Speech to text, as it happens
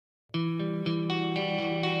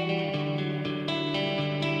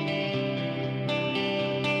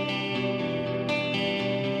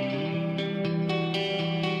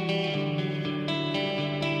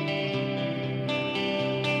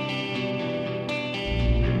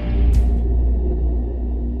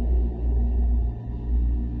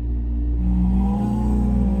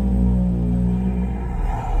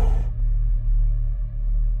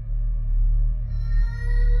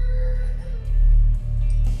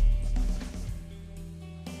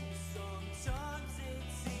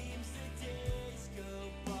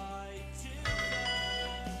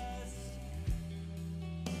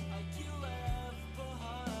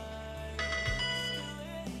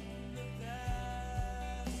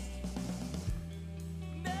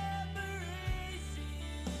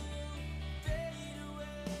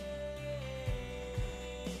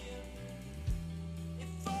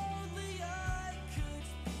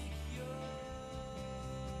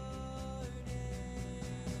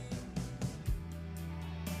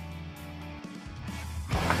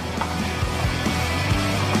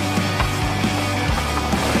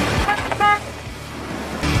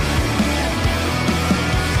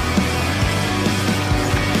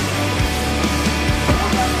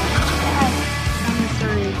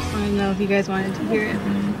you guys wanted to hear it.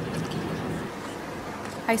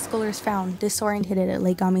 High schoolers found disoriented at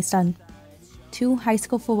Lake Amistad. 2 high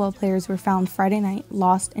school football players were found Friday night,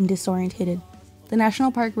 lost and disoriented. The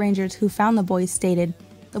National Park Rangers who found the boys stated,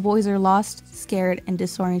 "The boys are lost, scared, and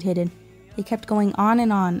disoriented." They kept going on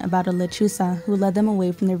and on about a lechuza who led them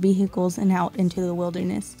away from their vehicles and out into the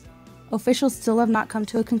wilderness. Officials still have not come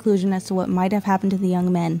to a conclusion as to what might have happened to the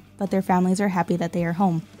young men, but their families are happy that they are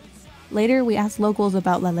home. Later, we asked locals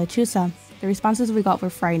about La Lechuza. The responses we got were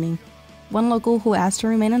frightening. One local who asked to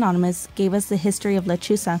remain anonymous gave us the history of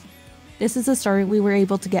lechuza. This is the story we were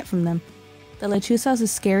able to get from them. The lechuza is a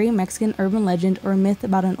scary Mexican urban legend or myth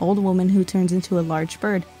about an old woman who turns into a large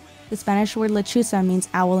bird. The Spanish word lechuza means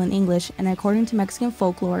owl in English, and according to Mexican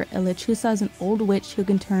folklore, a lechuza is an old witch who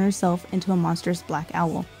can turn herself into a monstrous black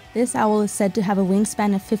owl. This owl is said to have a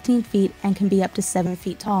wingspan of 15 feet and can be up to 7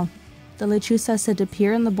 feet tall. The lechuza is said to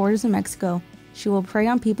appear on the borders of Mexico. She will prey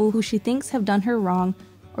on people who she thinks have done her wrong,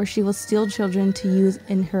 or she will steal children to use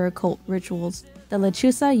in her occult rituals. The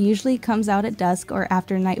lechuza usually comes out at dusk or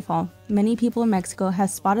after nightfall. Many people in Mexico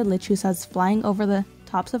have spotted lechuzas flying over the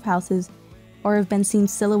tops of houses or have been seen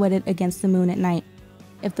silhouetted against the moon at night.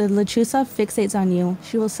 If the lechuza fixates on you,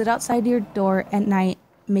 she will sit outside your door at night,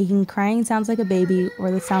 making crying sounds like a baby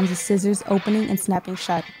or the sounds of scissors opening and snapping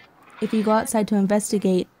shut. If you go outside to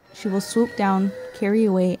investigate, she will swoop down, carry you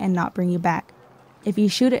away, and not bring you back. If you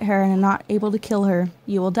shoot at her and are not able to kill her,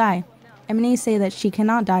 you will die. Many say that she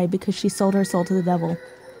cannot die because she sold her soul to the devil.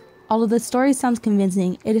 Although the story sounds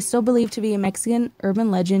convincing, it is still believed to be a Mexican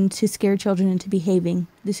urban legend to scare children into behaving.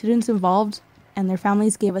 The students involved and their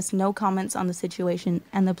families gave us no comments on the situation,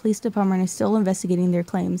 and the police department is still investigating their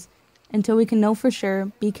claims. Until we can know for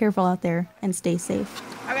sure, be careful out there and stay safe.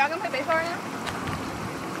 Are we all gonna play baseball right now?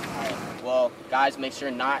 Alright, well, guys, make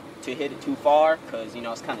sure not to hit it too far, because,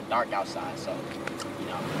 it's kind of dark outside, so,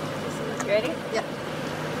 You ready? Yeah.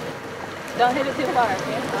 Don't hit it too far,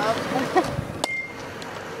 okay?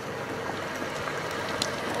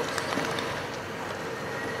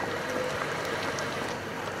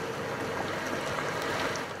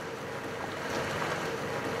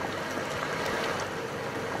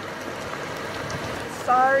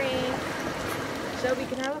 Sorry. Shelby,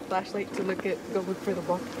 can I have a flashlight to go look for the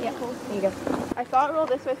ball? Yeah, here you go. I saw it roll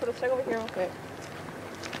this way, so let's check over here real quick.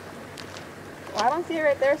 Well, I don't see it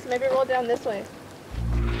right there, so maybe roll down this way.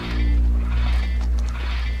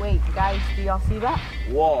 Wait, guys, do y'all see that?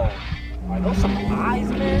 Whoa. Are those some eyes,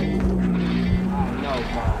 man? Oh, no,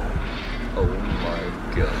 Bob. Oh my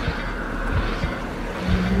god.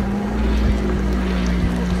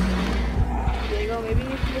 Diego, maybe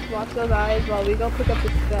you should just watch those eyes while we go pick up the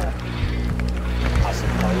stuff. I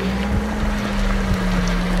suppose.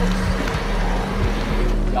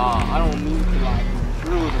 Y'all, I don't mean to,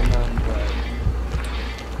 intrude or nothing, but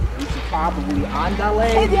we should probably andale.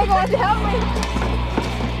 Hey, Diego, why don't you help me?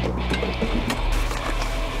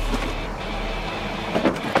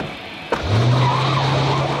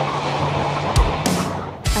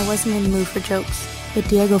 I wasn't in the mood for jokes, but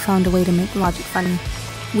Diego found a way to make logic funny.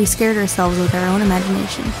 We scared ourselves with our own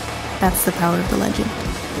imagination. That's the power of the legend.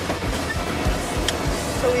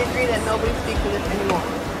 So we agree that nobody speaks to this anymore.